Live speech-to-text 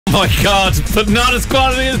my God, but not as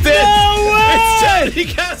quality as this. No way! It's Tony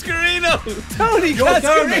Cascarino. Tony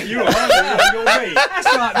Cascarino. You are. You're me.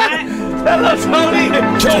 That's right, man. Hello, Tony.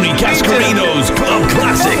 Tony Cascarino's Club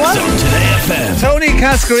Classics on Today FM. Tony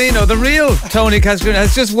Cascarino, the real Tony Cascarino,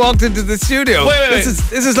 has just walked into the studio. Wait.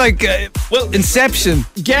 This is like Inception.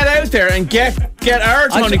 Get out there and get our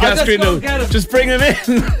Tony I'll just go Cascarino. get him. Just bring him in.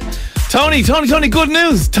 Tony, good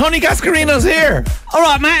news. Tony Cascarino's here. All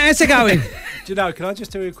right, mate, how's it going? Do you know, can I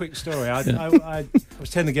just tell you a quick story? I was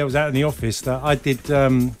telling the girls out in the office that I did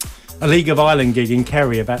a League of Ireland gig in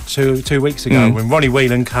Kerry about two weeks ago when Ronnie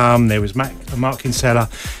Whelan come, there was Mark Kinsella.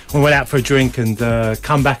 We went out for a drink and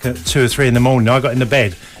come back at 2 or 3 in the morning. I got in the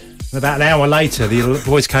bed. And about an hour later, the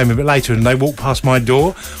boys came a bit later and they walked past my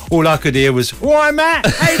door. All I could hear was, "Why, Matt?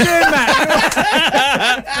 How you doing,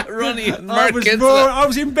 Matt?" Ronnie and Mark Kinsella. I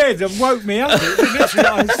was in bed and woke me up. Literally,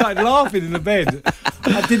 I started laughing in the bed.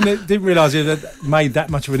 I didn't realise it had made that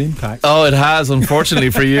much of an impact. Oh, it has, unfortunately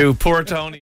for you. Poor Tony.